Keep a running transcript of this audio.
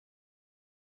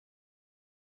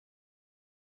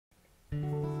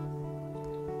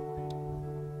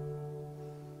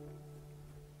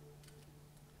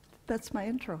That's my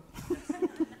intro.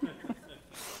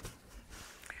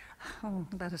 Oh,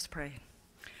 let us pray.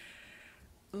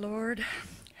 Lord,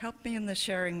 help me in the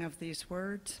sharing of these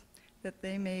words, that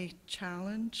they may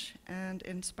challenge and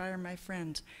inspire my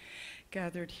friends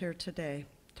gathered here today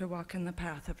to walk in the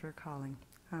path of your calling.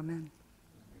 Amen.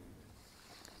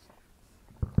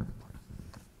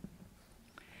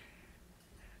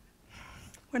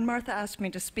 When Martha asked me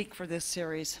to speak for this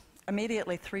series,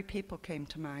 immediately 3 people came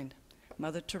to mind.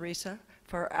 Mother Teresa,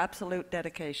 for her absolute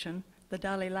dedication, the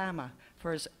Dalai Lama,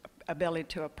 for his ability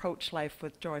to approach life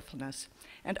with joyfulness,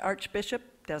 and Archbishop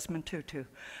Desmond Tutu,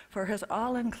 for his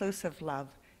all-inclusive love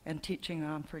and teaching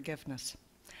on forgiveness.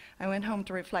 I went home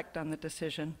to reflect on the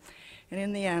decision, and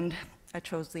in the end, I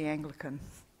chose the Anglican.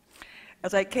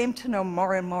 As I came to know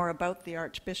more and more about the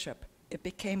Archbishop, it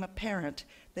became apparent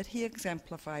that he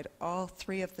exemplified all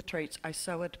 3 of the traits I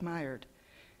so admired: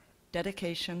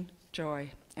 dedication,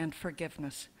 joy, and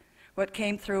forgiveness. What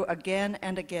came through again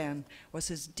and again was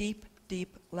his deep,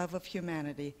 deep love of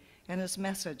humanity and his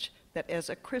message that as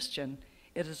a Christian,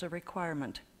 it is a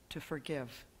requirement to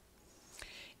forgive.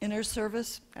 In her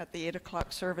service at the 8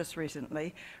 o'clock service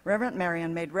recently, Reverend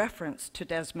Marion made reference to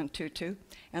Desmond Tutu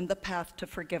and the path to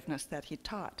forgiveness that he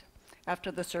taught.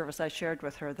 After the service, I shared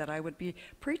with her that I would be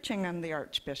preaching on the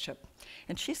Archbishop,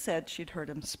 and she said she'd heard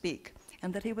him speak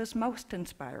and that he was most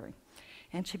inspiring.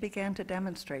 And she began to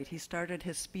demonstrate. He started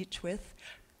his speech with,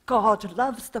 "God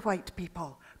loves the white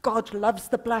people. God loves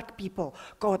the black people.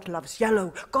 God loves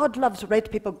yellow. God loves red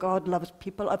people. God loves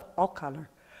people of all color.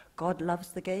 God loves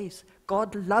the gays.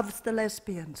 God loves the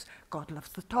lesbians. God loves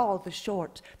the tall, the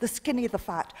short, the skinny, the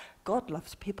fat. God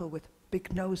loves people with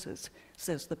big noses,"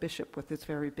 says the bishop with his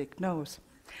very big nose.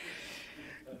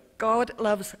 God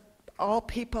loves all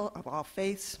people of all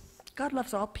faiths. God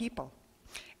loves all people.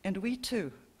 And we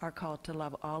too are called to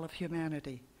love all of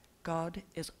humanity. God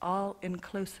is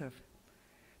all-inclusive.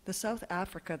 The South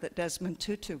Africa that Desmond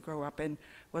Tutu grew up in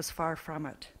was far from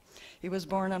it. He was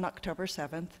born on October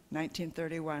 7th,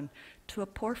 1931, to a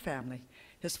poor family.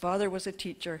 His father was a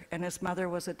teacher and his mother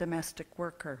was a domestic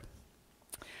worker.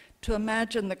 To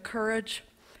imagine the courage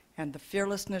and the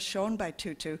fearlessness shown by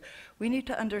Tutu, we need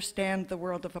to understand the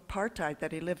world of apartheid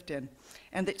that he lived in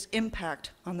and its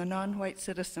impact on the non-white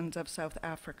citizens of South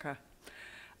Africa.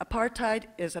 Apartheid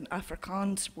is an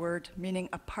Afrikaans word meaning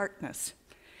apartness.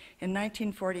 In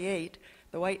 1948,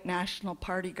 the white National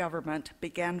Party government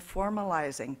began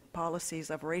formalizing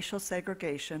policies of racial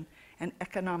segregation and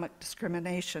economic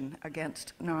discrimination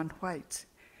against non-whites.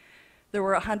 There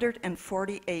were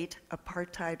 148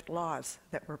 apartheid laws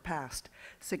that were passed.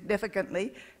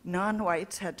 Significantly,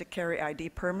 non-whites had to carry ID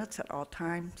permits at all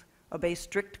times, obey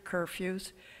strict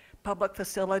curfews, public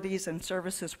facilities and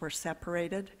services were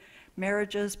separated,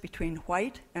 marriages between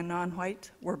white and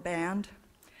non-white were banned.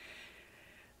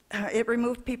 It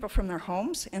removed people from their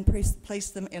homes and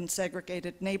placed them in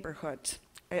segregated neighborhoods.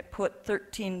 It put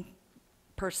 13%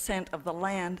 of the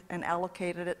land and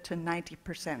allocated it to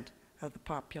 90% of the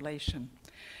population.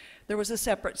 There was a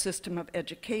separate system of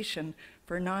education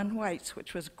for non-whites,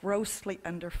 which was grossly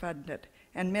underfunded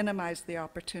and minimized the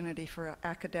opportunity for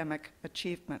academic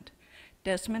achievement.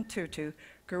 Desmond Tutu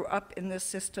grew up in this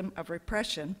system of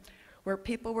repression where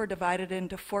people were divided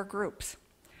into 4 groups: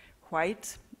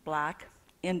 whites, black,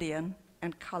 Indian,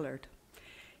 and colored.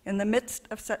 In the midst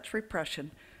of such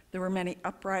repression, there were many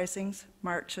uprisings,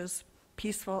 marches,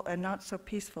 peaceful and not so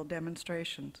peaceful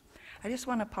demonstrations. I just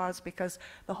want to pause because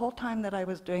the whole time that I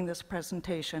was doing this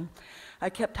presentation, I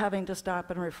kept having to stop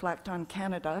and reflect on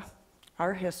Canada,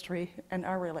 our history, and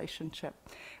our relationship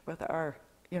with our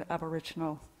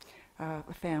Aboriginal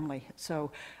family.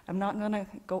 So I'm not going to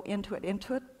go into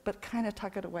it, but kind of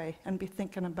tuck it away and be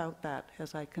thinking about that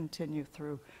as I continue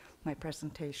through my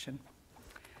presentation.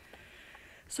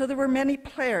 So there were many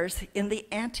players in the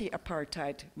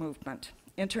anti-apartheid movement.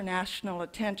 International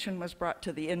attention was brought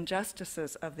to the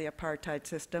injustices of the apartheid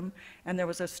system, and there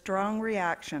was a strong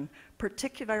reaction,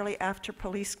 particularly after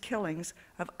police killings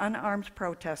of unarmed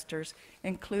protesters,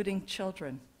 including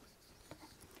children.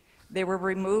 They were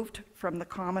removed from the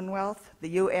Commonwealth. The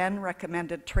UN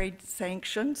recommended trade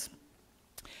sanctions.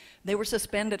 They were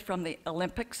suspended from the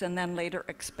Olympics and then later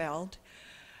expelled.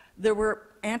 There were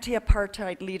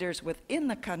anti-apartheid leaders within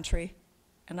the country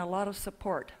and a lot of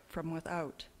support from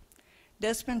without.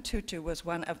 Desmond Tutu was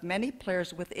one of many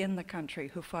players within the country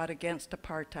who fought against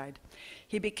apartheid.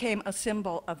 He became a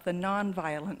symbol of the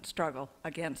nonviolent struggle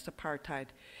against apartheid.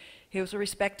 He was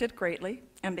respected greatly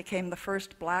and became the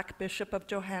first black bishop of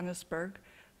Johannesburg,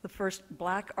 the first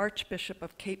black Archbishop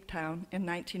of Cape Town in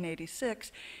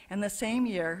 1986, and the same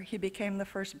year he became the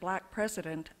first black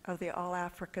president of the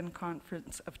All-African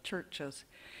Conference of Churches.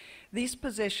 These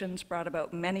positions brought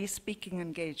about many speaking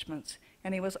engagements,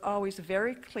 and he was always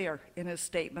very clear in his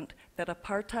statement that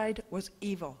apartheid was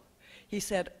evil. He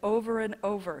said over and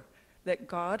over that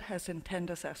God has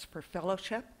intended us for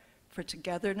fellowship, for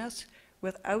togetherness,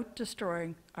 without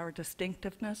destroying our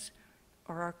distinctiveness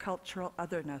or our cultural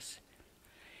otherness.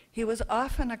 He was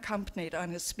often accompanied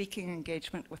on his speaking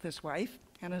engagement with his wife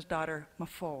and his daughter,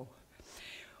 Mafo.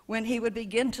 When he would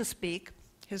begin to speak,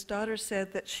 his daughter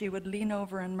said that she would lean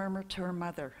over and murmur to her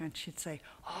mother, and she'd say,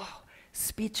 "Oh,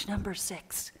 speech number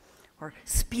 6, or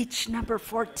speech number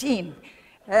 14.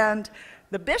 And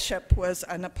the bishop was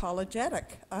unapologetic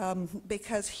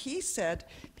because he said,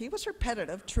 he was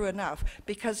repetitive, true enough,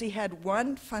 because he had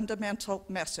one fundamental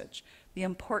message: the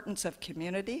importance of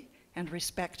community and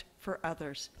respect for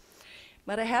others.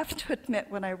 But I have to admit,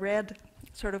 when I read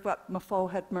sort of what Mafo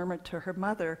had murmured to her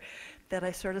mother, that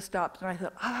I sort of stopped and I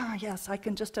thought, yes, I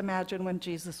can just imagine when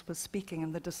Jesus was speaking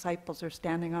and the disciples are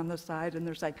standing on the side and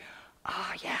they're saying,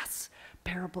 yes,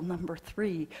 parable number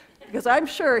 3. Because I'm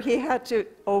sure he had to,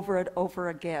 over and over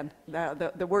again,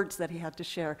 the words that he had to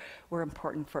share were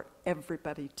important for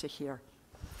everybody to hear.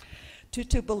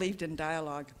 Tutu believed in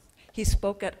dialogue. He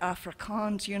spoke at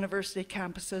Afrikaans university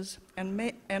campuses and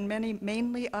many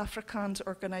mainly Afrikaans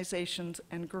organizations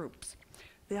and groups.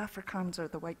 The Afrikaans are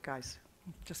the white guys,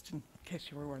 just in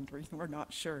case you were wondering, we're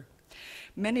not sure.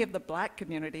 Many of the black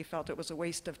community felt it was a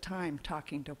waste of time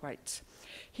talking to whites.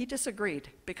 He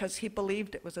disagreed because he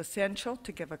believed it was essential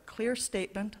to give a clear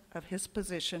statement of his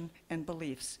position and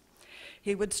beliefs.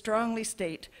 He would strongly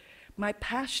state, "My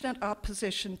passionate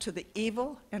opposition to the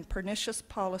evil and pernicious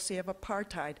policy of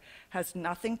apartheid has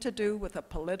nothing to do with a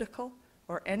political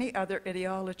or any other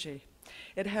ideology.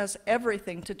 It has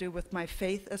everything to do with my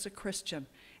faith as a Christian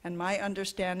and my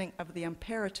understanding of the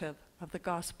imperative of the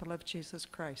gospel of Jesus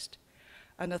Christ.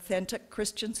 An authentic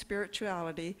Christian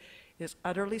spirituality is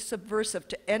utterly subversive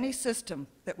to any system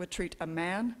that would treat a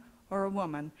man or a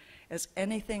woman as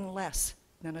anything less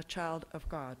than a child of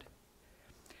God."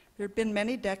 There had been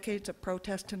many decades of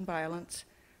protest and violence.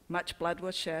 Much blood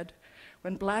was shed.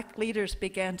 When black leaders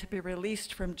began to be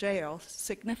released from jail,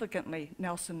 significantly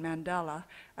Nelson Mandela,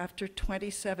 after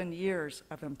 27 years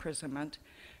of imprisonment,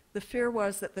 the fear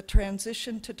was that the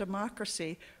transition to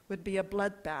democracy would be a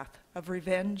bloodbath of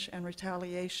revenge and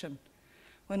retaliation.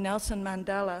 When Nelson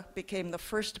Mandela became the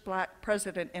first black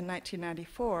president in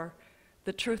 1994,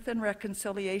 the Truth and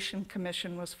Reconciliation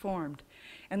Commission was formed,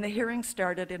 and the hearing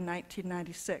started in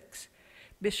 1996.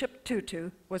 Bishop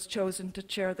Tutu was chosen to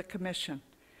chair the commission.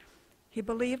 He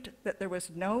believed that there was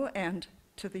no end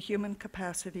to the human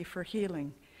capacity for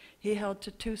healing. He held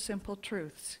to 2 simple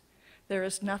truths: there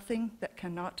is nothing that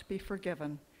cannot be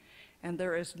forgiven, and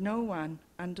there is no one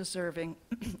undeserving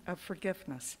of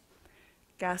forgiveness.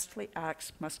 Ghastly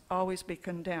acts must always be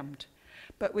condemned,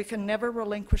 but we can never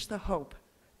relinquish the hope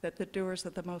that the doers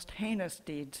of the most heinous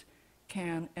deeds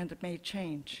can and may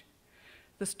change.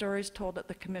 The stories told at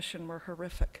the commission were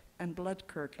horrific and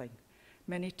blood-curdling.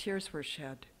 Many tears were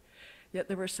shed, yet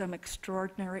there were some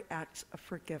extraordinary acts of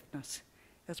forgiveness,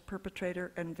 as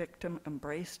perpetrator and victim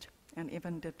embraced and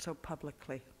even did so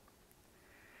publicly.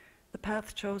 The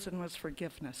path chosen was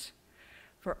forgiveness.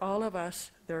 For all of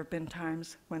us, there have been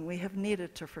times when we have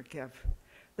needed to forgive.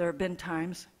 There have been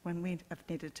times when we have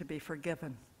needed to be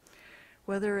forgiven.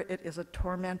 Whether it is a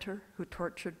tormentor who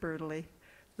tortured brutally,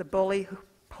 the bully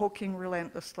poking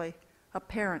relentlessly, a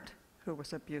parent who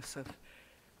was abusive,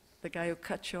 the guy who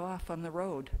cut you off on the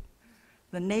road,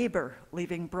 the neighbor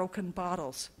leaving broken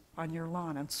bottles on your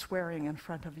lawn and swearing in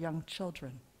front of young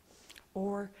children,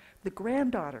 or the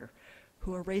granddaughter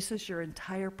who erases your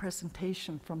entire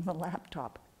presentation from the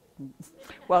laptop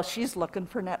while she's looking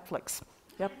for Netflix.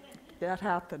 Yep, that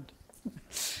happened.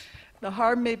 The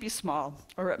harm may be small,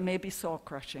 or it may be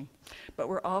soul-crushing, but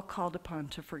we're all called upon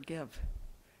to forgive.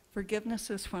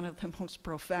 Forgiveness is one of the most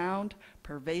profound,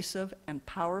 pervasive, and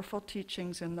powerful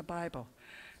teachings in the Bible,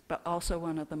 but also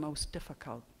one of the most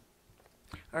difficult.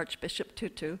 Archbishop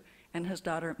Tutu and his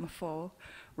daughter Mafo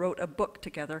wrote a book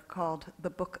together called The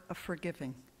Book of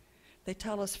Forgiving. They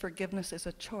tell us forgiveness is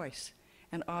a choice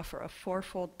and offer a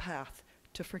 4-fold path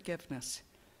to forgiveness.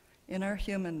 In our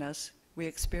humanness, we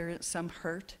experience some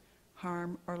hurt,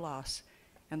 harm, or loss,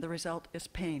 and the result is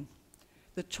pain.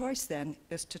 The choice then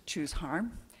is to choose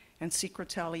harm and seek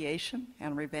retaliation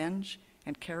and revenge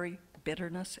and carry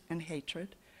bitterness and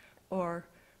hatred, or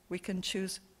we can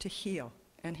choose to heal,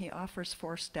 and he offers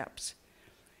 4 steps.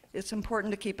 It's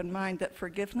important to keep in mind that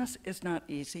forgiveness is not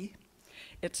easy.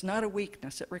 It's not a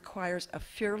weakness. It requires a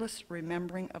fearless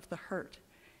remembering of the hurt.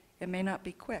 It may not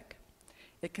be quick.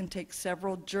 It can take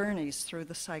several journeys through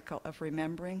the cycle of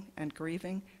remembering and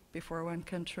grieving before one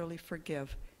can truly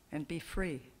forgive and be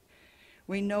free.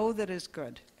 We know that it is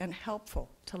good and helpful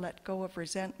to let go of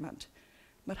resentment,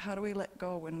 but how do we let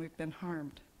go when we've been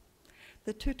harmed?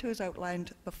 The Tutus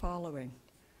outlined the following.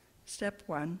 Step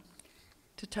 1,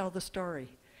 to tell the story.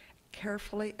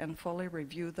 Carefully and fully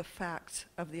review the facts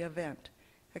of the event.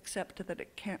 Accept that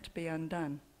it can't be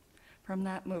undone. From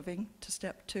that, moving to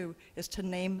step 2 is to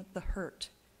name the hurt.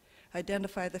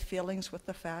 Identify the feelings with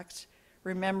the facts,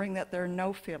 remembering that there are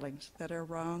no feelings that are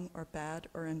wrong or bad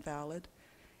or invalid,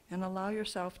 and allow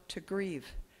yourself to grieve.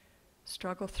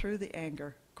 Struggle through the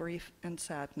anger, grief, and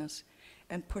sadness,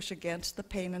 and push against the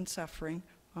pain and suffering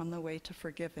on the way to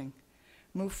forgiving.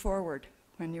 Move forward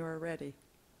when you are ready.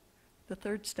 The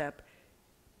third step,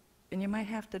 and you might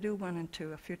have to do 1 and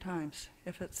 2 a few times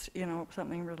if it's,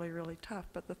 something really, really tough,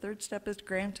 but the third step is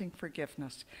granting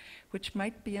forgiveness, which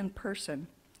might be in person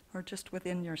or just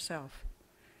within yourself.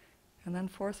 And then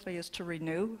fourthly is to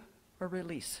renew or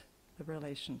release the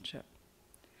relationship.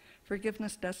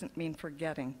 Forgiveness doesn't mean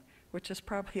forgetting, which is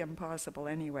probably impossible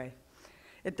anyway.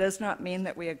 It does not mean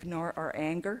that we ignore our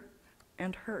anger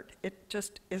and hurt. It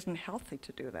just isn't healthy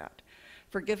to do that.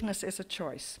 Forgiveness is a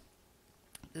choice.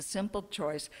 The simple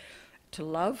choice to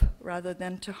love rather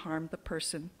than to harm the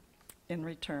person in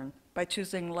return. By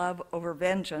choosing love over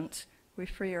vengeance, we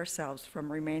free ourselves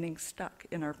from remaining stuck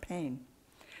in our pain.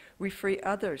 We free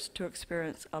others to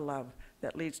experience a love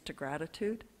that leads to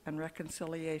gratitude and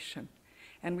reconciliation.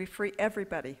 And we free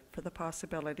everybody for the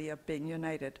possibility of being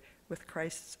united with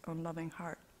Christ's own loving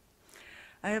heart.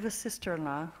 I have a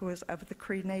sister-in-law who is of the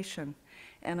Cree Nation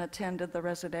and attended the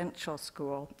residential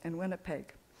school in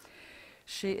Winnipeg.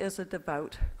 She is a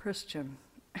devout Christian,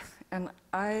 and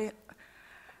I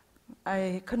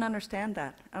couldn't understand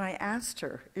that. And I asked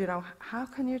her, how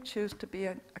can you choose to be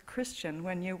a Christian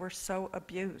when you were so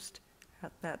abused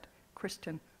at that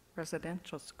Christian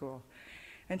residential school?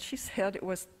 And she said it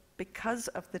was because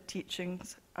of the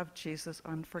teachings of Jesus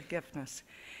on forgiveness.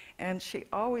 And she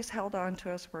always held on to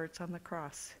his words on the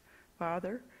cross.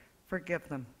 Father, forgive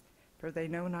them, for they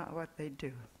know not what they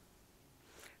do.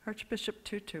 Archbishop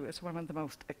Tutu is one of the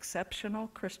most exceptional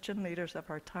Christian leaders of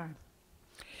our time.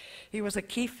 He was a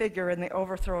key figure in the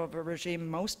overthrow of a regime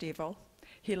most evil.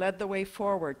 He led the way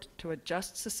forward to a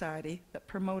just society that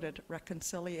promoted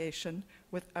reconciliation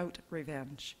without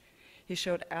revenge. He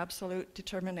showed absolute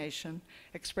determination,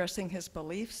 expressing his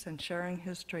beliefs and sharing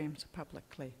his dreams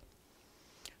publicly.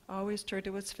 Always true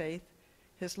to his faith,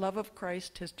 his love of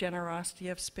Christ, his generosity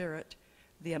of spirit,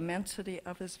 the immensity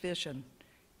of his vision,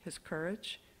 his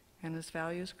courage, and his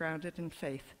values grounded in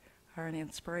faith are an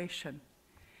inspiration.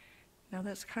 Now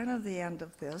that's kind of the end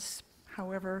of this.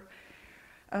 However,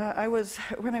 when I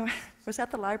was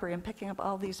at the library and picking up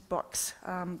all these books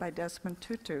by Desmond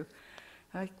Tutu,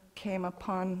 I came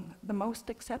upon the most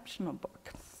exceptional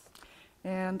book.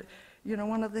 And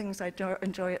one of the things I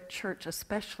enjoy at church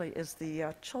especially is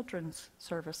the children's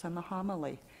service and the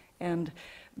homily, and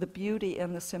the beauty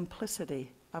and the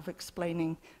simplicity of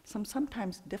explaining some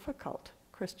sometimes difficult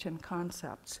Christian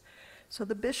concepts. So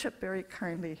the bishop very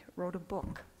kindly wrote a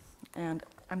book, and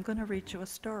I'm going to read you a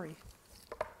story.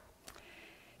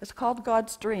 It's called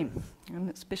God's Dream, and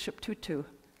it's Bishop Tutu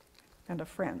and a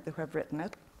friend who have written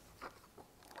it.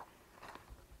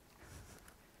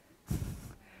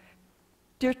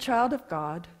 Dear child of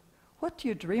God, what do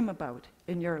you dream about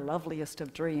in your loveliest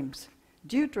of dreams?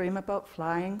 Do you dream about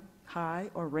flying high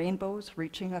or rainbows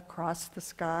reaching across the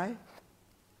sky?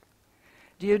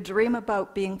 Do you dream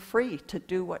about being free to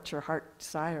do what your heart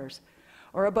desires,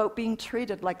 or about being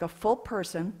treated like a full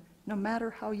person no matter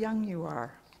how young you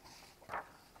are?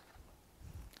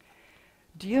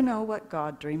 Do you know what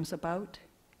God dreams about?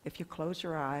 If you close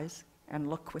your eyes and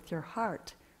look with your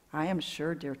heart, I am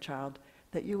sure, dear child,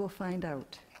 that you will find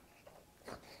out.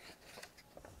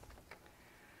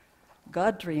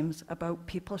 God dreams about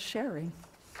people sharing.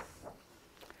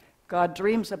 God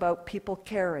dreams about people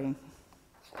caring.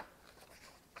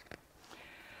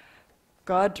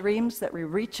 God dreams that we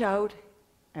reach out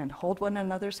and hold one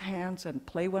another's hands and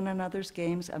play one another's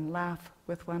games and laugh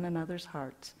with one another's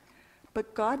hearts.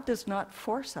 But God does not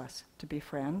force us to be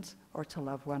friends or to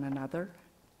love one another.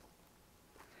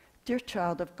 Dear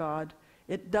child of God,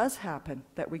 it does happen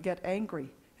that we get angry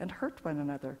and hurt one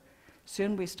another.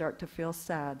 Soon we start to feel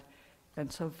sad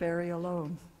and so very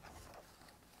alone.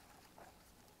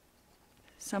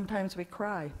 Sometimes we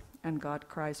cry and God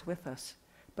cries with us.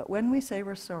 But when we say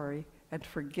we're sorry and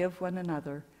forgive one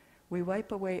another, we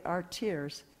wipe away our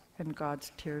tears and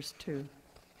God's tears too.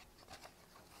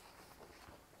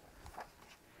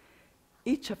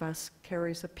 Each of us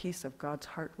carries a piece of God's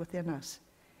heart within us,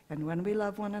 and when we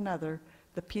love one another,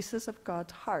 the pieces of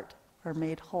God's heart are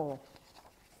made whole.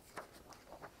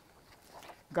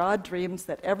 God dreams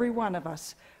that every one of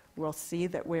us will see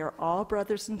that we are all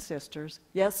brothers and sisters,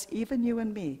 yes, even you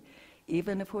and me,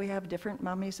 even if we have different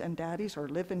mummies and daddies or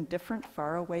live in different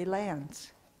faraway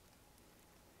lands.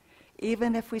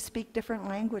 Even if we speak different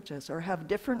languages or have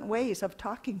different ways of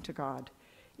talking to God,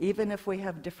 even if we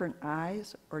have different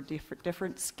eyes or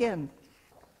different skin,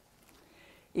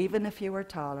 even if you are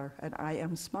taller and I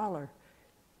am smaller,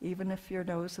 even if your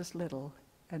nose is little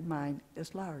and mine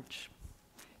is large.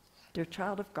 Dear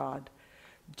child of God,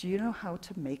 do you know how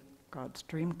to make God's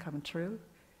dream come true?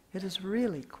 It is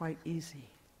really quite easy.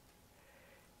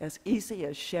 As easy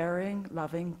as sharing,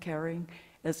 loving, caring,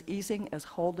 as easy as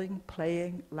holding,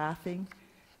 playing, laughing,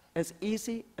 as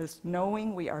easy as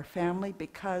knowing we are family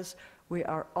because we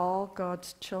are all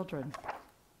God's children.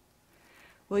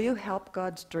 Will you help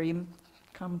God's dream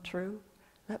come true?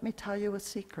 Let me tell you a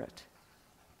secret.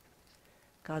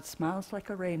 God smiles like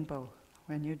a rainbow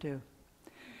when you do.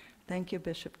 Thank you,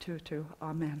 Bishop Tutu.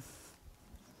 Amen.